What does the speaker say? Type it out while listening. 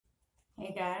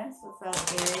Hey guys, what's up,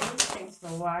 Aries? Thanks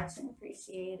for watching.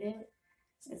 Appreciate it.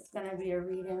 It's going to be a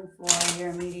reading for your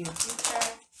immediate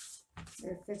future,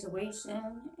 your situation,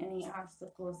 any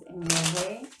obstacles in your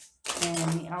way,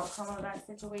 and the outcome of that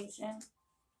situation.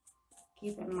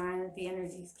 Keep in mind that the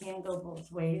energies can go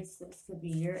both ways. This could be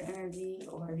your energy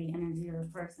or the energy of the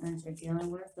person that you're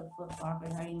dealing with. So flip-flop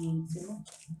it how you need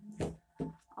to.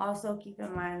 Also, keep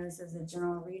in mind this is a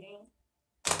general reading,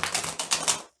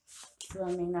 so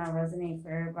it may not resonate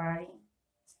for everybody.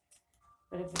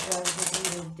 But if it does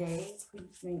with you today,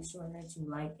 please make sure that you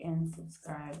like and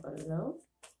subscribe below.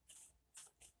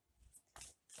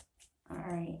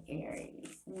 Alright,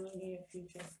 Aries. Immediate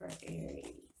future for Aries.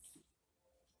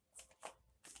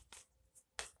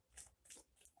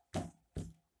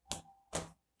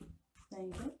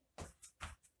 Thank you.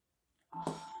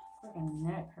 Oh, freaking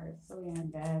neck hurts so damn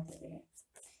bad today.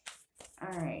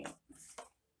 Alright.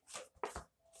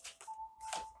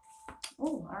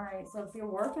 Oh, all right. So if you're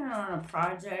working on a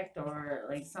project or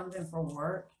like something for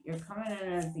work, you're coming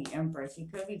in as the Empress. You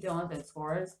could be dealing with a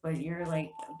Taurus, but you're like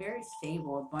very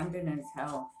stable, abundant as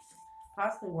hell.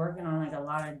 Possibly working on like a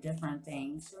lot of different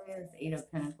things. So there's 8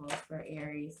 of Pentacles for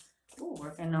Aries. Ooh,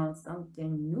 working on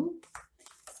something new.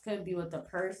 This could be with a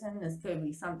person. This could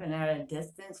be something at a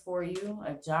distance for you,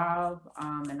 a job,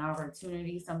 an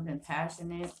opportunity, something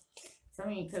passionate. Some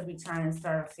of you could be trying to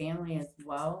start a family as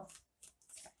well.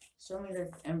 Show me this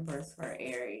Empress for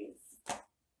Aries.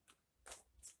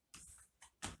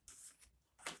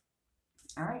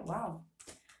 All right, wow.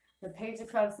 The Page of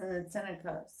Cups and the Ten of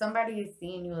Cups. Somebody is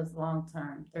seeing you as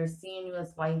long-term. They're seeing you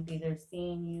as wifey. They're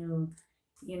seeing you,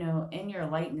 you know, in your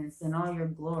lightness and all your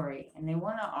glory. And they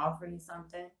want to offer you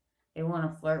something. They want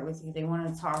to flirt with you. They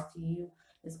want to talk to you.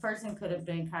 This person could have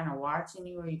been kind of watching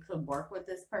you, or you could work with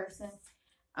this person.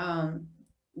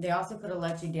 They also could have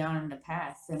let you down in the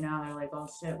past. So now they're like, oh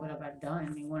shit, what have I done?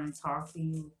 And they want to talk to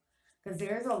you. Because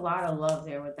there's a lot of love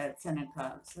there with that Ten of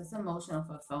Cups. It's emotional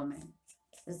fulfillment.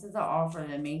 This is an offer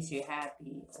that makes you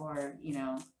happy. Or, you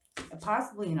know,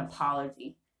 possibly an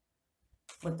apology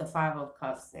with the Five of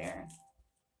Cups there.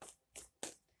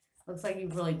 Looks like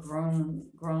you've really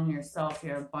grown yourself,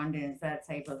 your abundance, that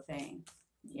type of thing.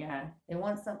 Yeah. They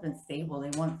want something stable.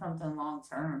 They want something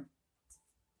long-term.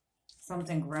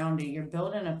 Something grounded. You're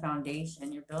building a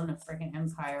foundation. You're building a freaking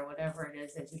empire, whatever it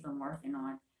is that you've been working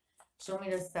on. Show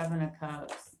me the Seven of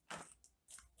Cups.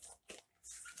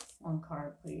 One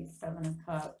card, please. Seven of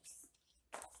Cups.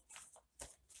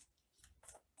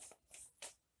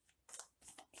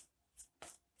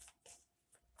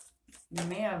 You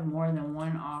may have more than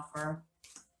one offer.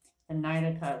 The Knight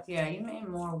of Cups. Yeah, you may have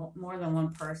more than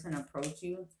one person approach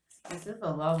you. This is a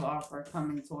love offer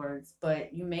coming towards,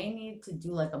 but you may need to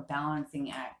do like a balancing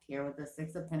act here with the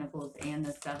Six of Pentacles and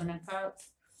the Seven of Cups.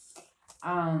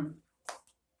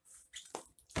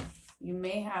 You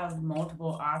may have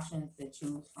multiple options to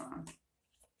choose from.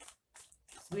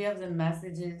 So we have the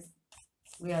messages.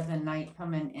 We have the Knight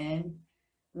coming in.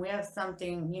 We have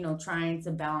something, you know, trying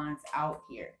to balance out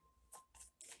here.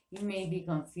 You may be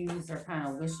confused or kind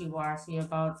of wishy-washy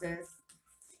about this.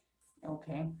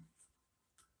 Okay.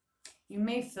 You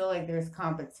may feel like there's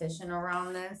competition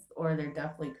around this, or there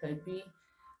definitely could be.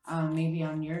 Maybe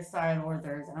on your side, or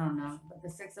there's, I don't know. But the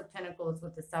Six of Pentacles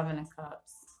with the Seven of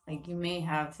Cups. Like you may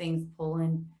have things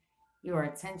pulling your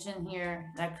attention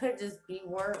here. That could just be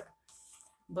work.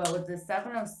 But with the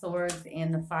Seven of Swords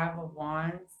and the Five of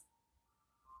Wands,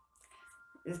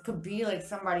 it could be like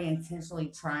somebody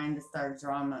intentionally trying to start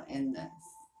drama in this.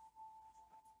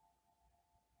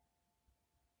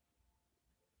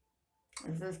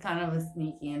 This is kind of a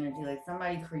sneaky energy, like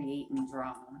somebody creating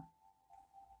drama.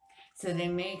 So they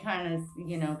may kind of,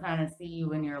 you know, kind of see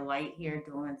you in your light here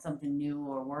doing something new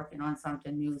or working on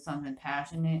something new, something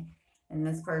passionate. And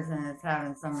this person is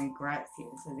having some regrets here.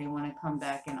 So they want to come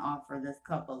back and offer this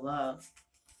cup of love.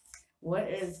 What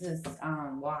is this,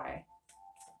 why?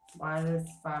 Why this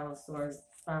Five of Swords,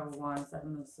 Five of Wands,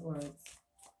 Seven of Swords?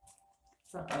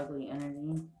 It's an ugly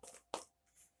energy.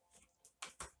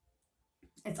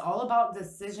 It's all about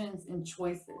decisions and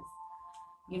choices.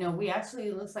 You know, we actually,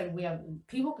 it looks like we have,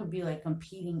 people could be like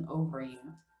competing over you.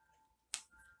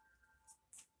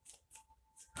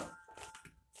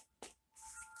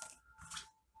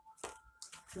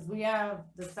 Because we have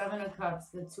the Seven of Cups,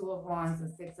 the Two of Wands, the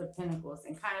Six of Pentacles,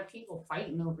 and kind of people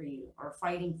fighting over you or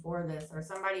fighting for this, or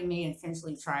somebody may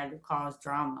intentionally try to cause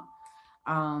drama.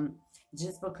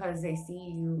 Just because they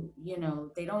see you, you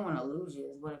know, they don't want to lose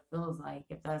you is what it feels like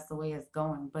if that's the way it's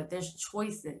going. But there's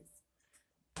choices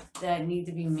that need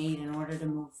to be made in order to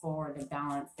move forward and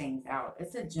balance things out.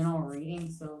 It's a general reading,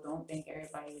 so don't think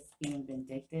everybody is being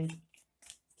vindictive.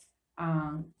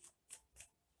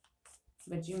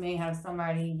 But you may have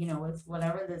somebody, you know, it's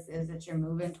whatever this is that you're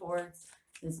moving towards,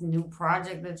 this new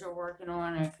project that you're working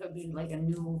on, or it could be like a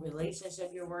new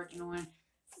relationship you're working on.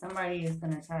 Somebody is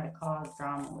going to try to cause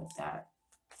drama with that.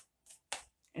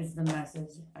 Is the message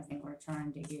I think we're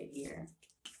trying to get here.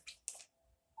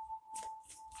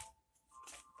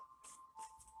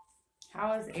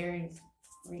 How is Aries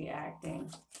reacting?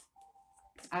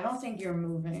 I don't think you're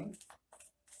moving.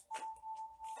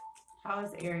 How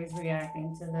is Aries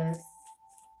reacting to this?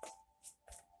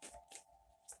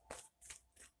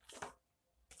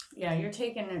 Yeah, you're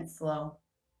taking it slow.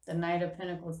 The Knight of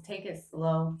Pentacles, take it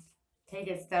slow. Take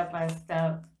it step by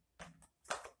step.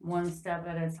 One step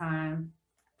at a time.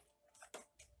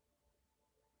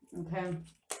 Okay.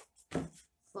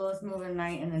 Slowest moving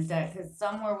Knight in the deck. Because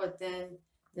somewhere within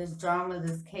this drama,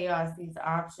 this chaos, these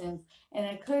options, and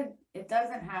it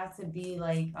doesn't have to be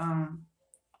like,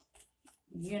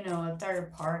 you know, a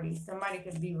third party. Somebody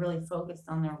could be really focused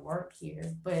on their work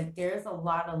here, but there's a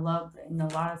lot of love and a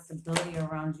lot of stability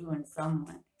around you and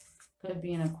someone. Could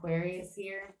be an Aquarius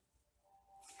here.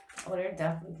 Oh, there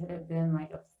definitely could have been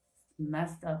like a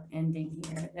messed up ending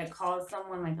here that caused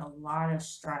someone like a lot of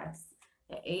stress.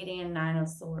 The 8 and 9 of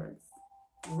Swords.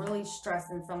 Really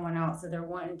stressing someone out, so they're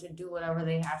wanting to do whatever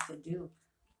they have to do.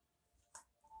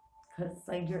 Because it's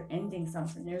like you're ending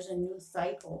something. There's a new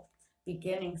cycle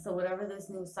beginning. So whatever this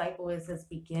new cycle is that's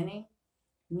beginning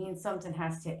means something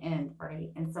has to end,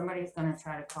 right? And somebody's going to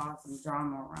try to cause some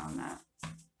drama around that.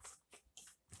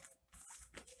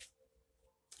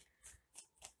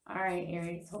 All right,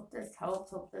 Aries, hope this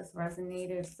helps. Hope this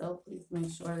resonated. So please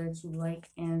make sure that you like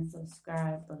and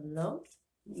subscribe below.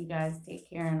 You guys take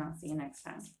care, and I'll see you next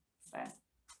time. Bye.